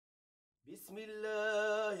بسم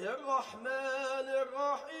الله الرحمن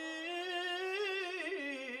الرحيم.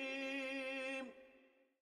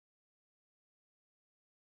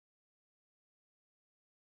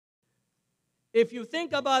 If you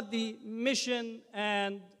think about the mission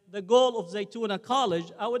and the goal of Zaytuna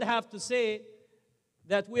College, I would have to say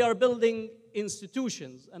that we are building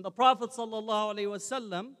institutions. And the Prophet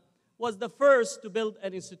ﷺ was the first to build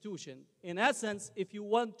an institution. In essence, if you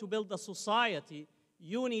want to build a society,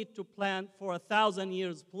 you need to plan for 1,000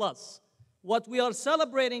 years plus. What we are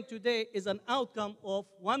celebrating today is an outcome of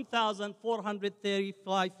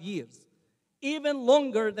 1,435 years, even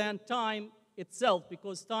longer than time itself,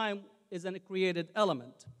 because time is a created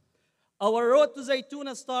element. Our road to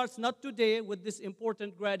Zaytuna starts not today with this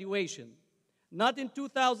important graduation, not in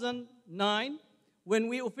 2009 when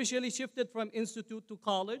we officially shifted from institute to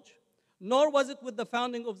college, nor was it with the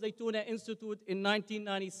founding of Zaytuna Institute in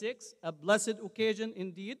 1996, a blessed occasion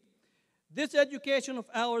indeed. This education of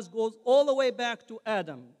ours goes all the way back to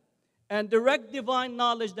Adam and direct divine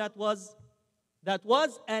knowledge that was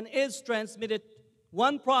and is transmitted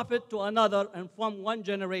one prophet to another and from one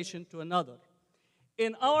generation to another.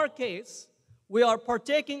 In our case, we are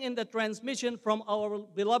partaking in the transmission from our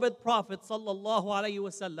beloved Prophet sallallahu alaihi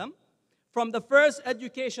wasallam from the first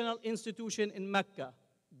educational institution in Mecca,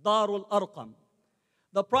 Darul Arqam,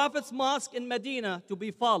 the Prophet's mosque in Medina to be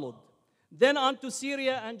followed, then on to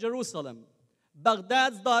Syria and Jerusalem,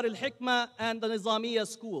 Baghdad's Dar al-Hikmah and the Nizamiya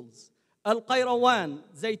schools, Al-Qayrawan,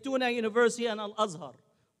 Zaytuna University and Al-Azhar,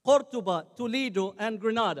 Cordoba, Toledo, and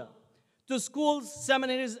Granada, to schools,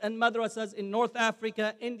 seminaries, and madrasas in North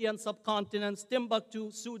Africa, Indian subcontinent, Timbuktu,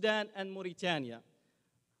 Sudan, and Mauritania.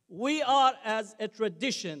 We are, as a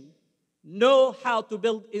tradition, know how to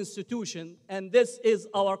build institutions, and this is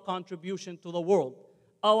our contribution to the world.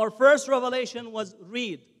 Our first revelation was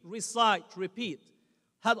read, recite, repeat.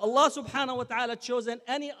 Had Allah subhanahu wa ta'ala chosen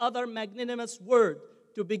any other magnanimous word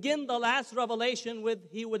to begin the last revelation with,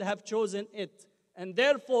 He would have chosen it. And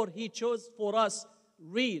therefore, He chose for us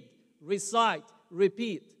read, recite,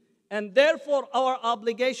 repeat. And therefore, our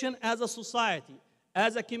obligation as a society,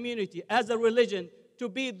 as a community, as a religion, to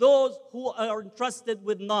be those who are entrusted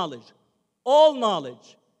with knowledge. All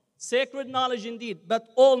knowledge, sacred knowledge indeed, but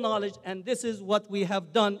all knowledge, and this is what we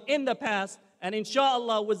have done in the past, and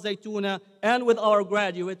inshallah with Zaytuna and with our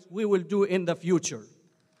graduates, we will do in the future.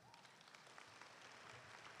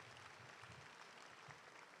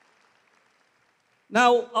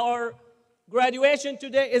 Now, our graduation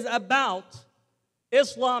today is about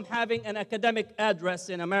Islam having an academic address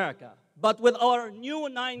in America, but with our new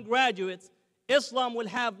 9 graduates, Islam will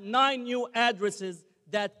have 9 new addresses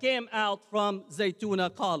that came out from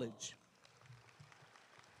Zaytuna College.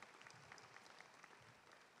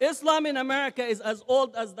 Islam in America is as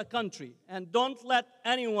old as the country, and don't let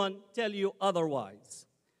anyone tell you otherwise.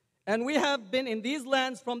 And we have been in these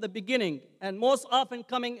lands from the beginning, and most often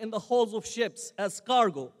coming in the hulls of ships as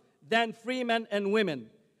cargo than free men and women.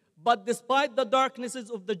 But despite the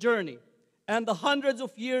darknesses of the journey and the hundreds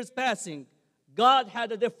of years passing, God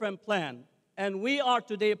had a different plan, and we are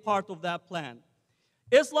today part of that plan.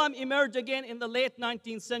 Islam emerged again in the late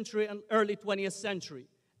 19th century and early 20th century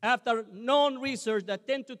after known research that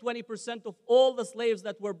 10 to 20% of all the slaves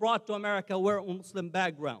that were brought to America were of Muslim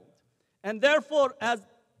background. And therefore, as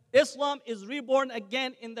Islam is reborn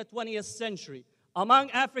again in the 20th century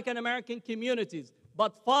among African American communities,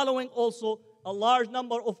 but following also a large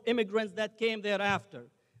number of immigrants that came thereafter.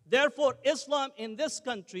 Therefore, Islam in this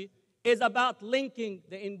country is about linking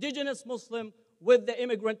the indigenous Muslim with the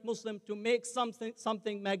immigrant Muslim to make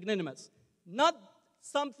something magnanimous. Not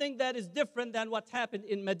something that is different than what happened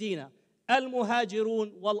in Medina.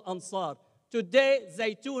 Al-Muhajirun wal-Ansar. Today,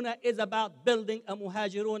 Zaytuna is about building a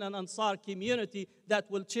Muhajirun and Ansar community that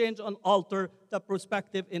will change and alter the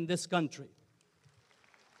perspective in this country.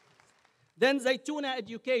 Then Zaytuna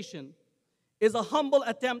education is a humble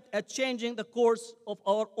attempt at changing the course of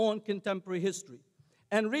our own contemporary history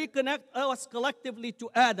and reconnect us collectively to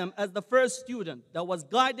Adam as the first student that was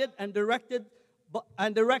guided and directed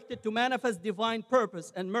to manifest divine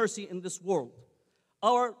purpose and mercy in this world.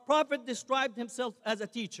 Our prophet described himself as a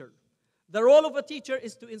teacher. The role of a teacher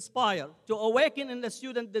is to inspire, to awaken in the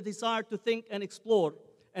student the desire to think and explore.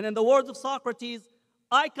 And in the words of Socrates,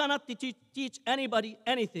 I cannot teach anybody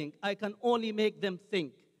anything. I can only make them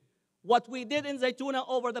think. What we did in Zaytuna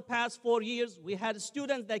over the past 4 years, we had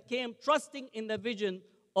students that came trusting in the vision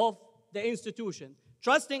of the institution,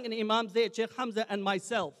 trusting in Imam Zayd, Sheikh Hamza, and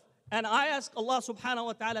myself. And I ask Allah subhanahu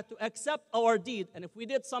wa ta'ala to accept our deed. And if we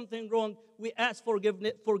did something wrong, we ask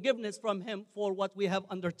forgiveness from Him for what we have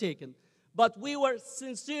undertaken. But we were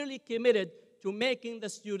sincerely committed to making the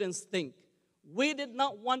students think. We did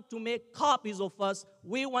not want to make copies of us.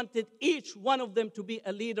 We wanted each one of them to be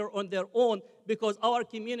a leader on their own, because our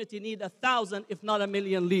community needs 1,000, if not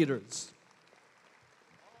 1,000,000 leaders.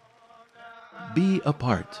 Be a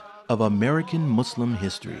part of American Muslim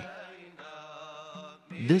history.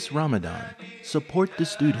 This Ramadan, support the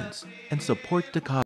students and support the cause.